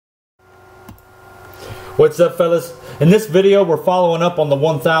What's up, fellas? In this video we're following up on the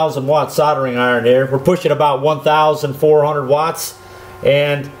 1000 watt soldering iron here. We're pushing about 1400 watts,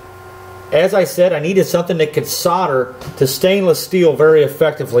 and as I said, I needed something that could solder to stainless steel very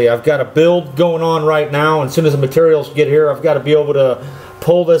effectively. I've got a build going on right now, and as soon as the materials get here, I've got to be able to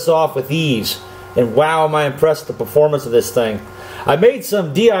pull this off with ease. And wow, am I impressed with the performance of this thing. I made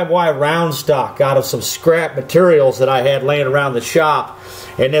some DIY round stock out of some scrap materials that I had laying around the shop,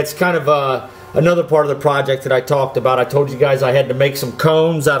 and that's kind of another part of the project that I talked about. I told you guys I had to make some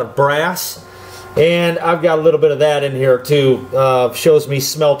cones out of brass, and I've got a little bit of that in here too. Shows me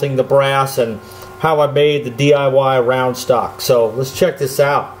smelting the brass and how I made the DIY round stock. So let's check this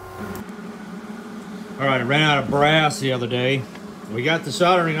out. Alright, I ran out of brass the other day. We got the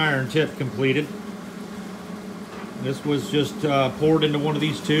soldering iron tip completed. This was just poured into one of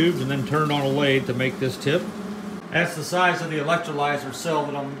these tubes and then turned on a lathe to make this tip. That's the size of the electrolyzer cell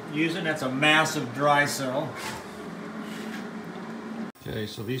that I'm using. That's a massive dry cell. Okay,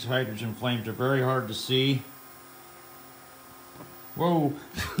 so these hydrogen flames are very hard to see. Whoa!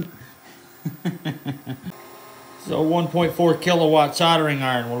 So 1.4 kilowatt soldering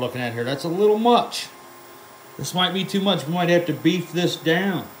iron we're looking at here. That's a little much. This might be too much. We might have to beef this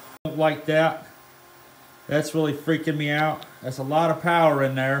down. Don't like that. That's really freaking me out. That's a lot of power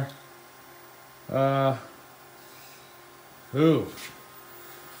in there. Ooh.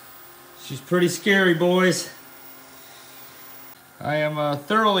 She's pretty scary, boys. I am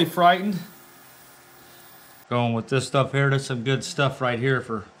thoroughly frightened. Going with this stuff here. That's some good stuff right here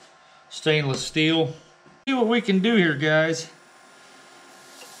for stainless steel. See what we can do here, guys.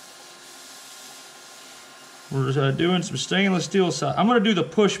 We're doing some stainless steel side. I'm going to do the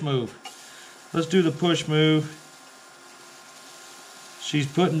push move. Let's do the push move. She's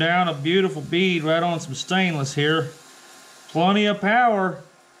putting down a beautiful bead right on some stainless here. Plenty of power.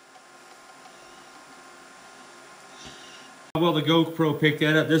 Well, the GoPro picked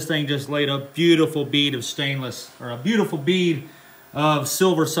that up. This thing just laid a beautiful bead of stainless, or a beautiful bead of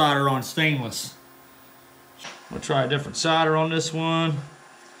silver solder on stainless. We'll try a different solder on this one.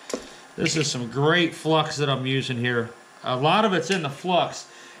 This is some great flux that I'm using here. A lot of it's in the flux.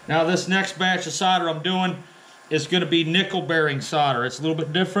 Now this next batch of solder I'm doing is going to be nickel bearing solder. It's a little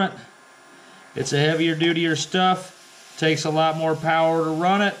bit different. It's a heavier duty stuff. Takes a lot more power to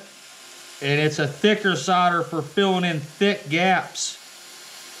run it, and it's a thicker solder for filling in thick gaps.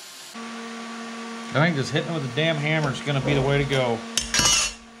 I think just hitting it with a damn hammer is going to be the way to go.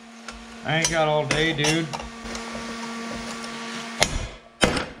 I ain't got all day, dude.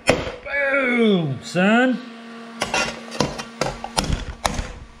 Boom, son.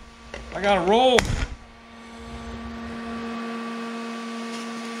 I gotta roll.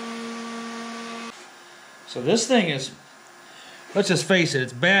 So this thing is, let's just face it,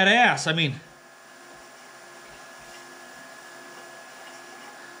 it's badass. I mean,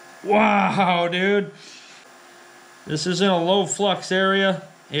 wow, dude. This is in a low flux area.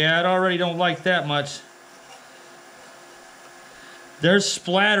 Yeah, I already don't like that much. There's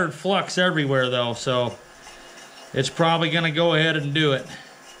splattered flux everywhere though, so it's probably gonna go ahead and do it.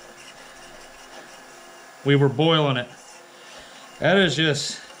 We were boiling it. That is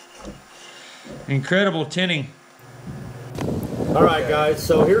just incredible tinning. Alright guys,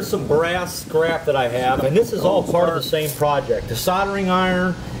 so here's some brass scrap that I have, and this is all part of the same project. The soldering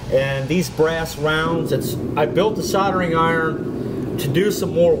iron and these brass rounds. I built the soldering iron to do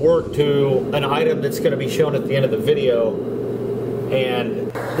some more work to an item that's going to be shown at the end of the video,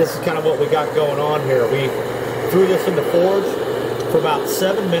 and this is kind of what we got going on here. We threw this in the forge for about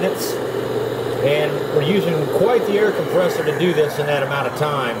 7 minutes, and we're using quite the air compressor to do this in that amount of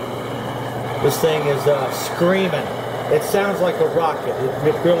time. This thing is screaming. It sounds like a rocket.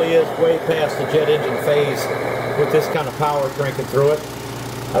 It really is way past the jet engine phase with this kind of power drinking through it.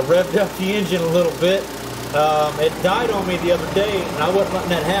 I revved up the engine a little bit. It died on me the other day, and I wasn't letting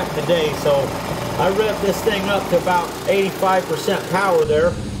that happen today, so I revved this thing up to about 85% power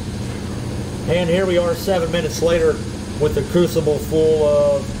there. And here we are 7 minutes later with the crucible full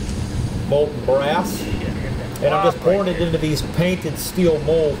of molten brass. And I'm just pouring it into these painted steel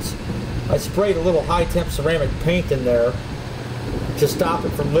molds. I sprayed a little high-temp ceramic paint in there to stop it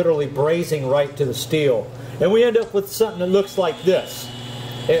from literally brazing right to the steel. And we end up with something that looks like this.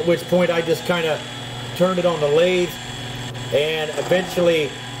 At which point I just kind of turned it on the lathe and eventually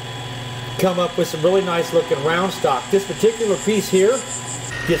come up with some really nice looking round stock. This particular piece here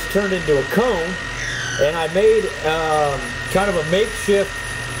gets turned into a cone, and I made kind of a makeshift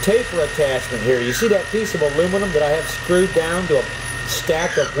taper attachment here. You see that piece of aluminum that I have screwed down to a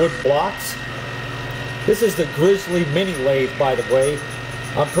stack of wood blocks? This is the Grizzly mini lathe, by the way.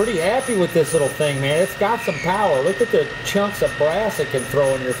 I'm pretty happy with this little thing, man. It's got some power. Look at the chunks of brass it can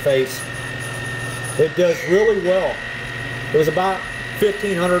throw in your face. It does really well. It was about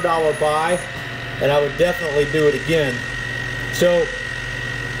 $1,500 buy, and I would definitely do it again. So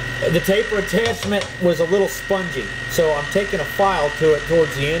the taper attachment was a little spongy, so I'm taking a file to it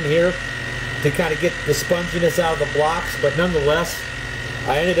towards the end here to kind of get the sponginess out of the blocks, but nonetheless,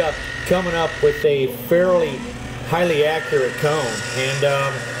 I ended up coming up with a fairly highly accurate cone. And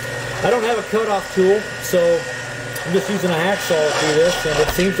I don't have a cutoff tool, so I'm just using a hacksaw to do this, and it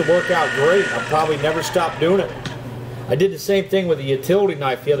seems to work out great. I'll probably never stop doing it. I did the same thing with a utility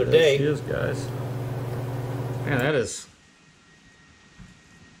knife the other day. There she is, guys. Man, that is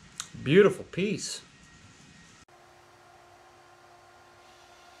a beautiful piece.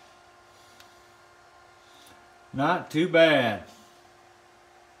 Not too bad.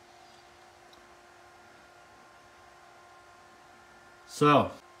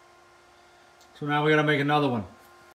 So now we gotta make another one.